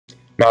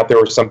Matt, there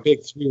were some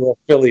big three-year-old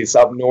fillies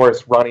up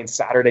north running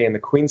Saturday in the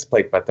Queen's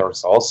Plate, but there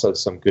was also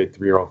some good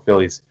three-year-old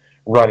fillies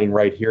running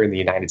right here in the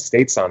United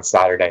States on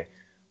Saturday.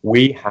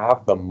 We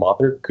have the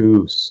Mother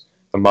Goose.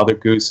 The Mother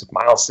Goose,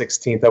 mile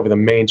 16th over the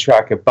main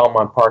track at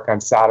Belmont Park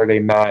on Saturday,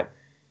 Matt.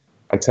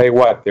 I tell you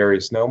what, there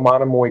is no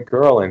Monomoy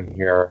Girl in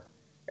here.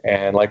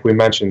 And like we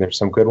mentioned, there's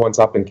some good ones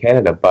up in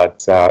Canada,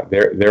 but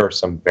there are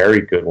some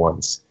very good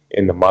ones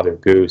in the Mother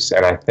Goose.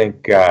 And I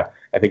think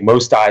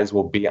most eyes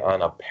will be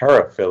on a pair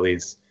of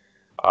fillies,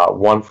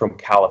 one from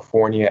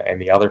California and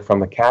the other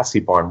from the Cassie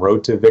Barn.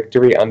 Road to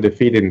Victory,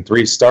 undefeated in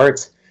 3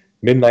 starts.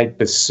 Midnight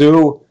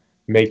Bisou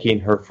making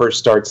her first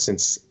start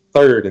since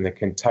 3rd in the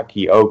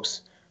Kentucky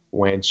Oaks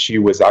when she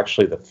was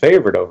actually the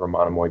favorite over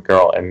Monomoy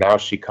Girl, and now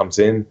she comes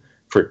in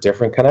for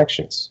different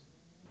connections.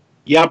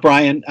 Yeah,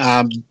 Brian.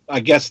 I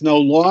guess no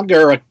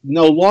longer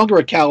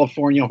a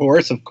California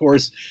horse. Of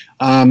course,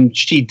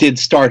 she did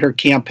start her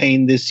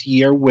campaign this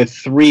year with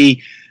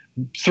three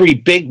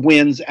big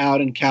wins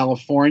out in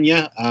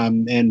California.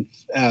 And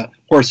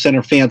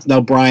HorseCenter fans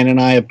know Brian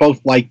and I have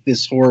both liked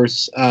this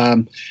horse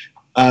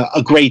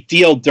a great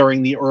deal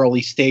during the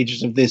early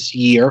stages of this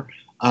year.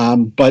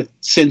 But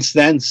since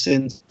then,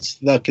 since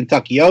the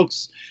Kentucky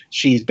Oaks,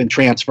 she's been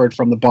transferred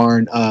from the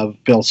barn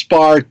of Bill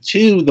Spar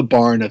to the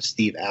barn of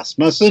Steve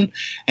Asmussen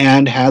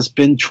and has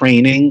been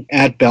training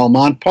at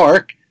Belmont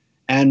Park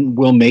and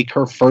will make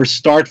her first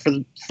start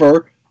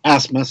for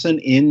Asmussen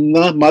in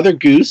the Mother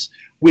Goose,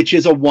 which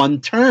is a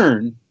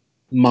 1-turn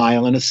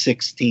mile and a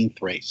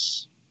 16th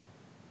race.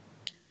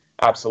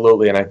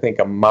 Absolutely, and I think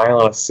a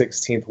mile and a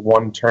 16th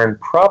 1-turn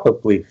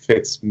probably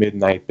fits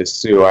Midnight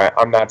Bisou.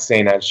 I'm not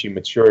saying as she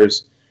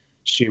matures,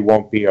 she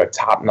won't be a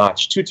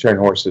top-notch 2-turn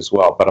horse as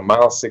well, but a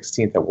mile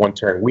 16th at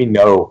 1-turn, we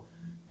know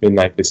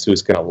Midnight Bisou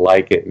is going to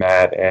like it,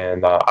 Matt,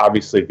 and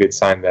obviously a good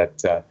sign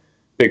that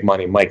Big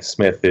Money Mike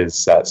Smith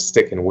is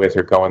sticking with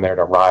her, going there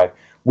to ride.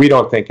 We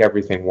don't think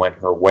everything went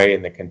her way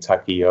in the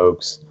Kentucky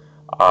Oaks.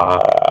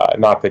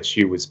 Not that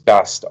she was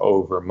best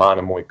over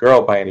Monomoy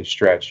Girl by any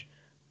stretch,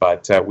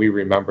 but we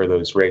remember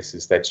those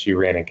races that she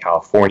ran in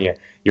California.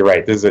 You're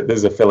right, this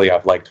is a filly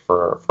I've liked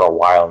for a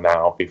while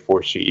now,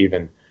 before she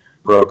even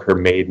broke her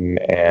maiden,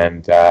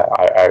 and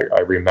I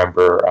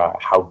remember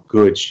how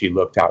good she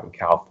looked out in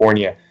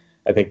California.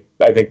 I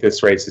think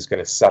this race is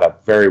going to set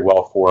up very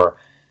well for her.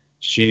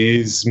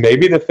 She's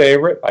maybe the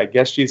favorite. I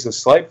guess she's a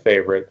slight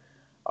favorite,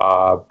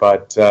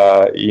 but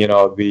you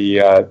know,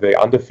 the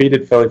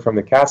undefeated filly from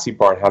the Cassie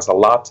Barn has a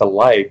lot to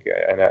like,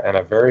 and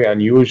a very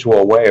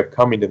unusual way of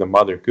coming to the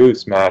Mother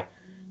Goose, Matt.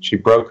 She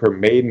broke her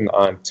maiden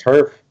on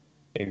turf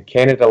in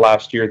Canada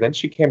last year. Then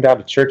she came down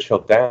to Churchill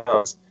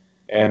Downs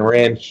and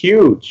ran a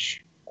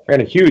huge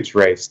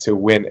race to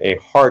win a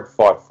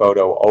hard-fought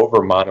photo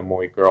over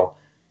Monomoy Girl.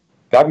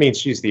 That means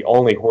she's the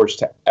only horse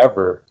to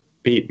ever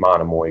beat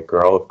Monomoy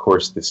Girl, of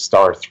course, the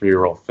star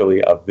 3-year-old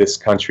filly of this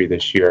country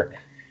this year.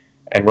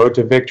 And Road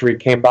to Victory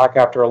came back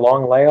after a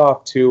long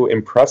layoff to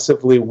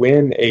impressively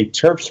win a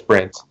turf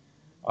sprint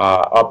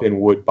up in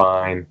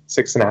Woodbine,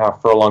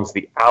 6.5 furlongs,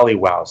 the Alley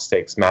Wow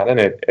Stakes, Matt, and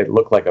it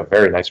looked like a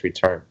very nice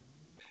return.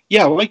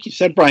 Yeah, like you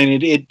said, Brian,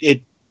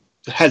 it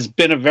has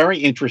been a very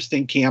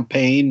interesting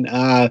campaign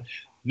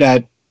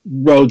that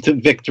Road to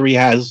Victory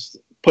has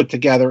put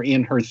together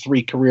in her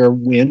 3 career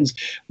wins,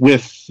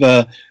 with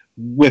the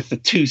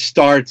 2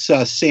 starts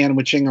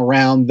sandwiching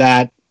around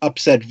that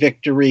upset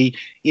victory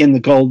in the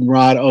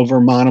Goldenrod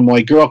over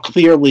Monomoy Girl.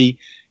 Clearly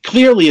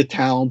a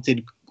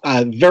talented,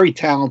 very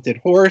talented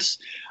horse,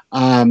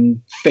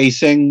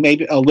 facing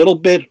maybe a little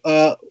bit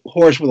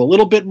horse with a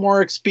little bit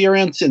more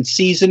experience and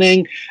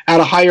seasoning at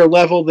a higher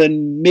level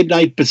than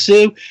Midnight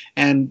Bisou.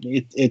 And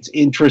it's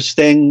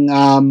interesting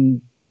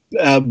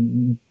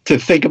to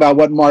think about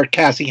what Mark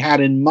Cassie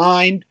had in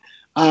mind,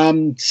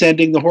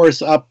 sending the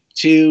horse up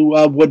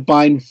to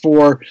Woodbine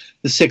for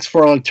the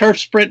 6-furlong turf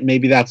sprint.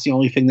 Maybe that's the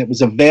only thing that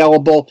was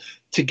available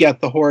to get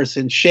the horse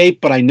in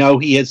shape, but I know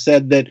he has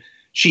said that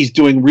she's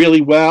doing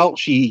really well.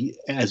 She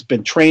has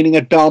been training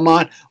at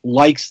Belmont,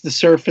 likes the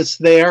surface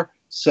there,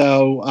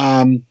 so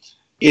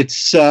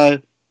it's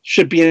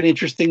should be an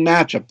interesting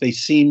matchup. They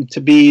seem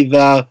to be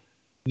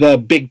the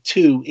big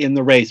 2 in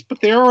the race, but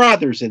there are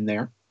others in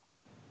there.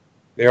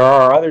 There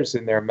are others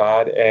in there,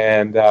 Matt,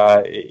 and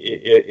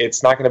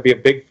it's not going to be a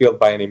big field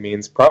by any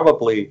means.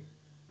 Probably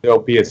there'll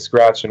be a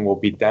scratch and we'll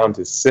be down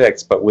to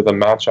 6, but with a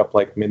matchup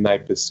like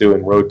Midnight Bisou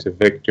and Road to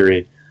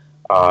Victory,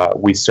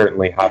 we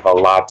certainly have a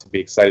lot to be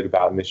excited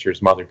about in this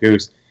year's Mother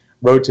Goose.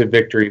 Road to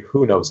Victory,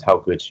 who knows how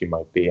good she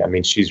might be. I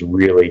mean, she's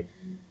really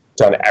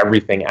done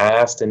everything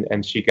asked,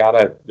 and she got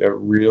a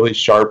really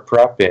sharp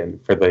prep in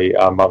for the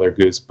Mother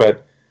Goose.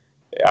 But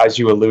as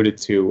you alluded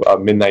to,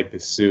 Midnight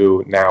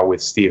Bisou now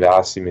with Steve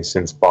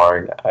Asmussen's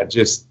barn,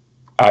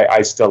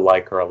 I still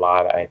like her a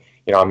lot.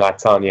 I'm not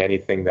telling you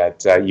anything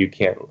that you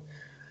can't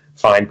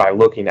find by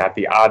looking at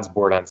the odds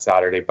board on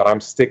Saturday, but I'm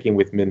sticking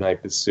with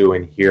Midnight Bisou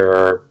in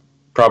here,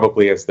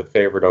 probably as the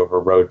favorite over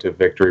Road to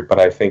Victory. But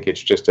I think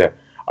it's just a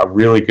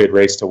really good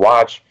race to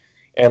watch.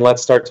 And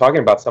let's start talking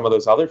about some of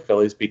those other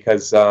fillies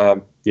because,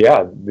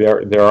 yeah,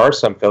 there are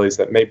some fillies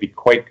that may be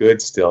quite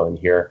good still in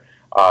here.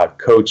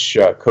 Coach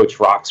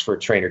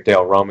Roxford trainer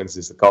Dale Romans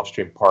is the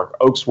Gulfstream Park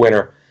Oaks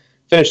winner.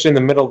 Finished in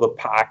the middle of the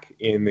pack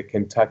in the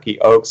Kentucky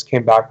Oaks.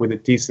 Came back with a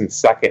decent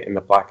second in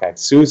the Black Eyed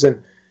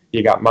Susan.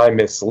 You got My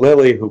Miss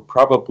Lily, who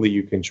probably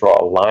you can draw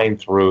a line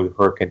through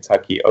her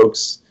Kentucky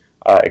Oaks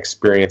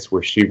experience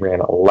where she ran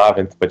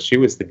 11th, but she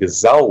was the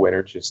Gazelle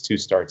winner just 2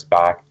 starts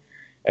back.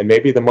 And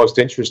maybe the most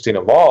interesting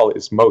of all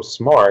is Most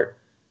Smart.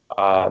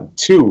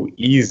 2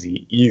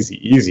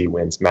 easy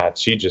wins, Matt.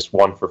 She just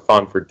won for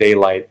fun for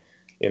Daylight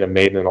in a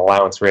maiden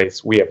allowance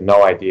race. We have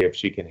no idea if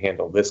she can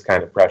handle this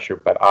kind of pressure,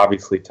 but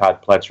obviously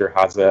Todd Pletcher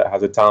has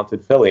a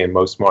talented filly in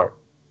Most Smart.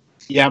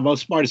 Yeah,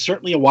 Most Smart is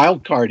certainly a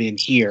wild card in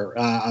here.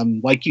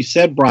 Like you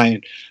said,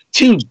 Brian,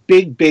 2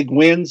 big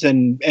wins,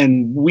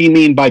 and we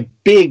mean by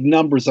big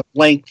numbers of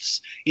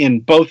lengths in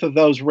both of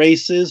those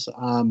races.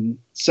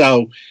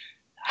 So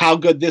how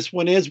good this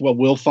one is, well,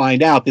 we'll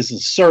find out. This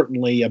is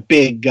certainly a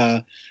big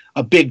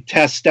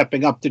test,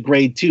 stepping up to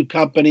Grade 2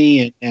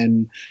 company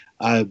and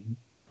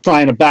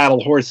trying to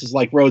battle horses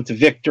like Road to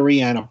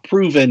Victory and a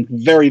proven,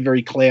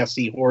 very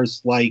classy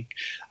horse like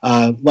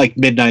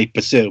Midnight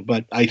Bisou.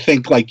 But I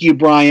think, like you,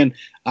 Brian,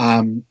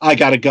 I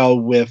got to go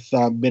with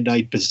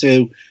Midnight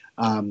Bisou.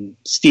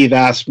 Steve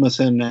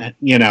Asmussen,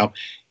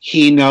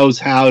 he knows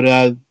how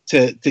to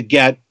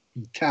get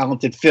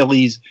talented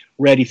fillies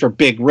ready for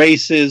big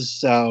races.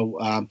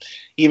 So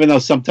even though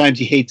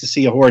sometimes you hate to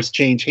see a horse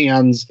change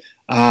hands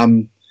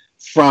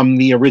from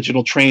the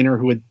original trainer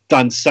who had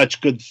done such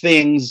good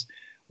things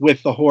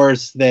with the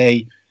horse,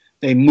 they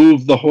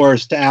moved the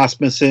horse to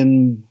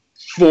Asmussen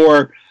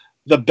for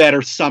the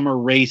better summer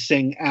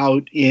racing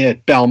out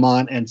at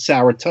Belmont and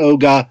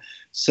Saratoga.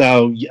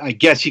 So I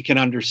guess you can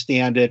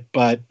understand it,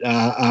 but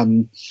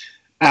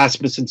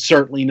Asmussen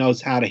certainly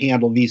knows how to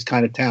handle these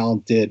kind of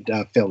talented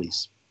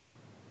fillies.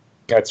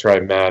 That's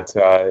right, Matt.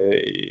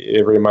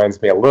 It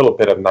reminds me a little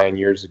bit of 9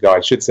 years ago.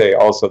 I should say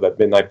also that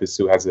Midnight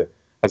Bisou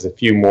has a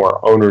few more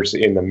owners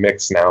in the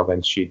mix now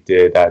than she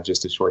did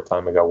just a short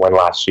time ago when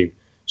last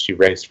she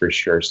raced, for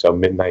sure. So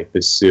Midnight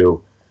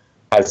Bisou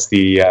has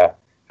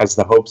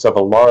the hopes of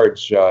a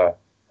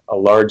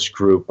large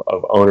group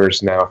of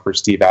owners now for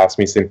Steve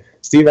Asmussen.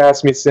 Steve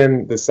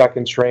Asmussen, the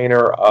second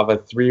trainer of a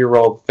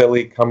 3-year-old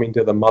filly coming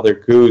to the Mother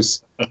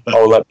Goose.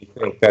 Oh, let me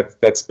think.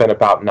 That's been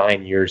about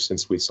 9 years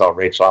since we saw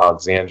Rachel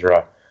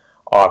Alexandra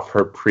off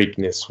her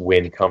Preakness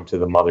win come to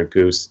the Mother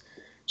Goose.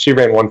 She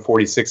ran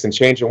 146 and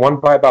change and won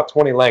by about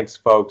 20 lengths,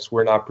 folks.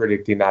 We're not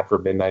predicting that for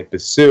Midnight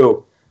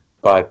Bisou,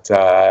 but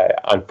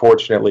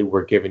unfortunately,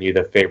 we're giving you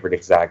the favorite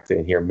exact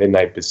in here.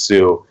 Midnight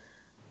Bisou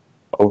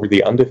over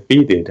the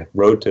undefeated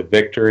Road to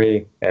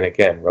Victory. And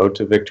again, Road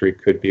to Victory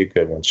could be a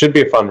good one. Should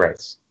be a fun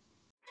race.